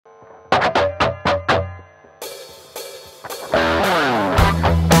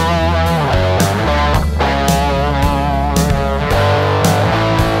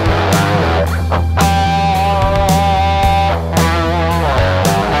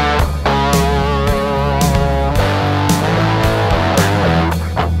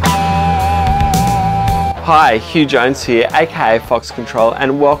Hi, Hugh Jones here, aka Fox Control,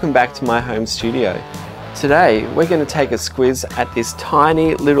 and welcome back to my home studio. Today we're going to take a squiz at this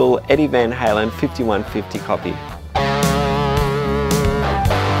tiny little Eddie Van Halen 5150 copy.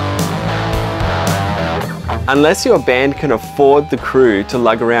 Unless your band can afford the crew to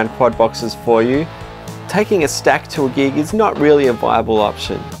lug around quad boxes for you, taking a stack to a gig is not really a viable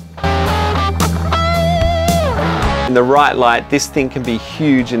option. In the right light, this thing can be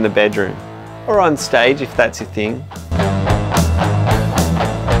huge in the bedroom, or on stage if that's your thing.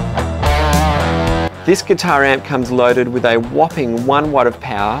 This guitar amp comes loaded with a whopping 1 watt of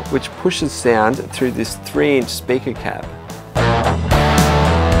power, which pushes sound through this 3-inch speaker cab.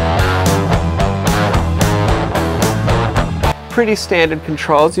 Pretty standard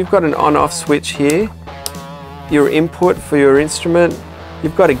controls. You've got an on-off switch here, your input for your instrument,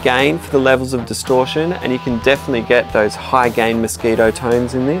 you've got a gain for the levels of distortion, and you can definitely get those high gain mosquito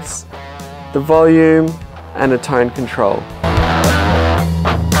tones in this, the volume and a tone control.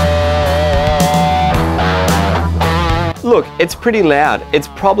 Look, it's pretty loud. It's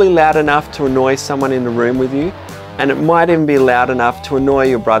probably loud enough to annoy someone in the room with you, and it might even be loud enough to annoy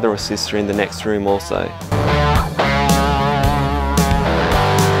your brother or sister in the next room also.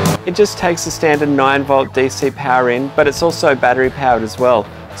 It just takes a standard 9-volt DC power in, but it's also battery powered as well.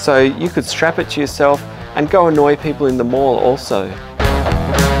 So you could strap it to yourself and go annoy people in the mall also.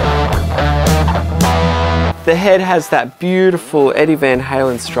 The head has that beautiful Eddie Van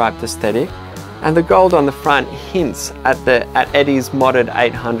Halen striped aesthetic, and the gold on the front hints at Eddie's modded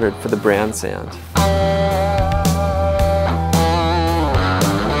 800 for the brown sound.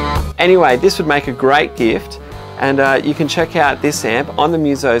 Anyway, this would make a great gift. And you can check out this amp on the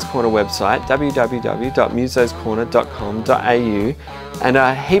Muso's Corner website, www.musoscorner.com.au,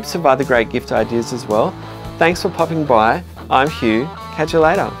 and heaps of other great gift ideas as well. Thanks for popping by. I'm Hugh. Catch you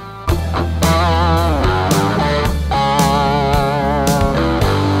later.